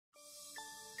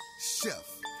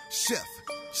chef,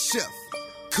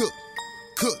 cook,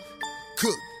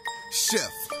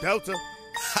 chef. Delta.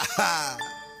 Ha ha.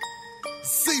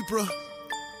 Zebra,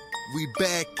 we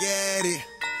back at it.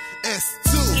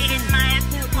 S2. Getting my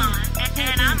S2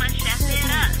 and I'ma chef it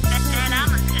up, and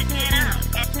I'ma cook it up,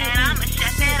 and I'ma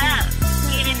chef it up.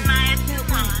 Getting my S2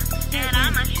 and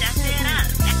I'ma chef it up,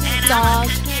 and I'ma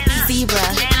cook it up. Zebra,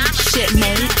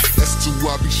 shipmates. S2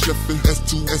 I be chefin',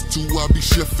 S2 I be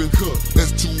chefin',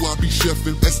 S2 I be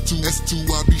chefin', S2 I be chefin', S2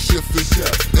 I be chefin',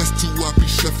 S2 I be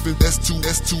chefin',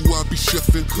 S2 I be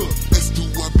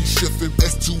chefin',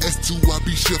 S2 I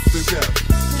be chefin'.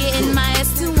 Getting my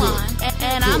S2 on,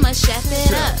 and I'ma chef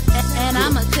it up, and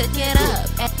I'ma cook it up,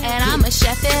 and I'ma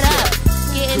chef it up.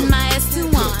 Getting my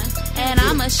S2 on, and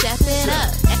I'ma chef it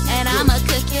up, and I'ma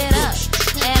cook it up,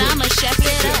 and I'ma chef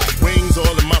it up. Wings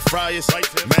all in my fryers,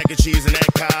 mac and cheese and that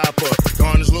copper.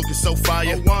 Garnish looking so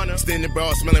fire, extended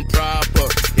bra smelling proper.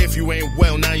 If you ain't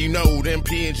well, now you know, them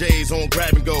P&J's on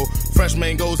grab and go. Fresh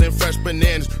mangoes and fresh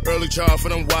bananas, early char for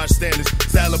them watch standards,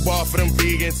 salad bar for them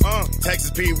vegans. Texas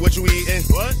Pete, what you eating?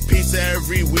 Pizza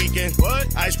every weekend,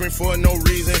 ice cream for no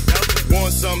reason.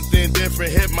 Want something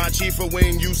different, hit my chifa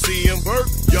when you see him.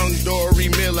 Young Dory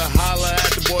Miller, holla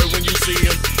at the boy when you see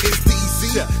him. It's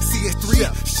DZ,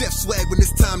 CS3, chef swag when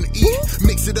it's time to eat.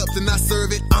 Mix it up, then I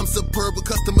serve it. I'm superb with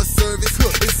customer service.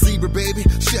 It's Zebra, baby,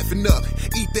 chefing up.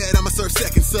 Eat that, I'ma serve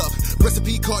seconds up.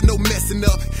 Recipe card, no messing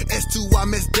up. S2, I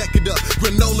mess deck it up.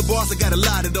 Granola bars, I got a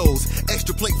lot of those.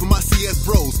 Extra plate for my CS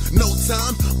bros. No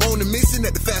time, on the mission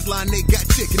at the fast line, they got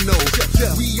chicken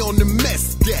nose. We on the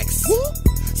mess decks.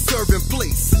 Serving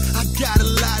plates, I got a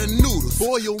lot of noodles,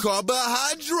 oil,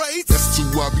 carbohydrates.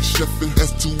 S2 I be chefin',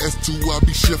 S2 I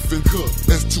be chefin',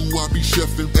 S2 I be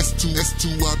chefin',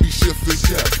 S2 I be chefin',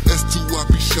 S2 I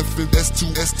be chefin',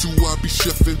 S2 I be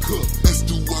chefin',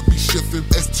 S2 I be chefin',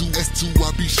 S2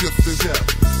 I be chefin'.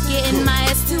 Getting my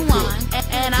S2 on,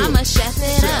 and I'ma chef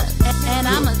it up, and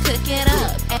I'ma cook it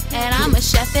up, and I'ma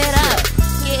chef it up.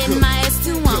 Getting my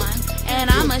S2 on, and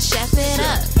I'ma chef it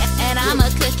up, and I'ma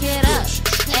cook it up,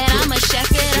 and I'ma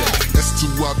chef it up. S2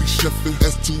 I be chefin',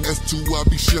 S2 I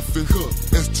be chefin',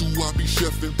 S2 I be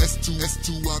chefin',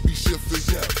 S2 I be chefin',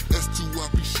 S2 I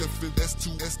be chefin',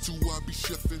 S2 I be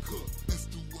chefin',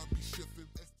 S2